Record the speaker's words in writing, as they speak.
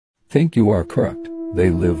think you are correct. They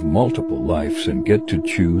live multiple lives and get to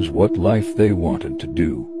choose what life they wanted to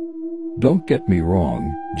do. Don't get me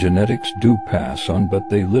wrong, genetics do pass on, but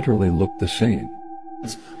they literally look the same.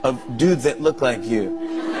 Of dudes that look like you.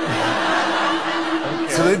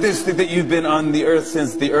 So they just think that you've been on the earth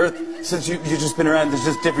since you've just been around, there's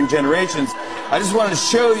just different generations. I just wanted to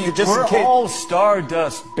show you just in case. We're all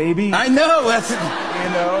stardust, baby. I know, that's it. You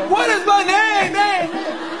know? What is my name?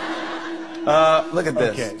 Look at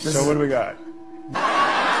this. Okay, so what do we got?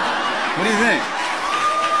 What do you think?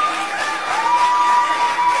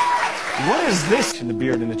 What is this? In the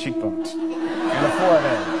beard and the cheekbones. And the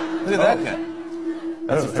forehead. Look at that guy.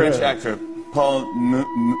 That's a French actor, Paul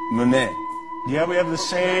Monet. Yeah, we have the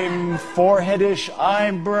same foreheadish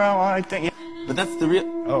eyebrow, I think. But that's the real...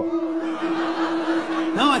 Oh.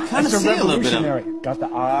 No, I kind of see a little bit of... Got the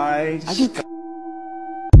eyes.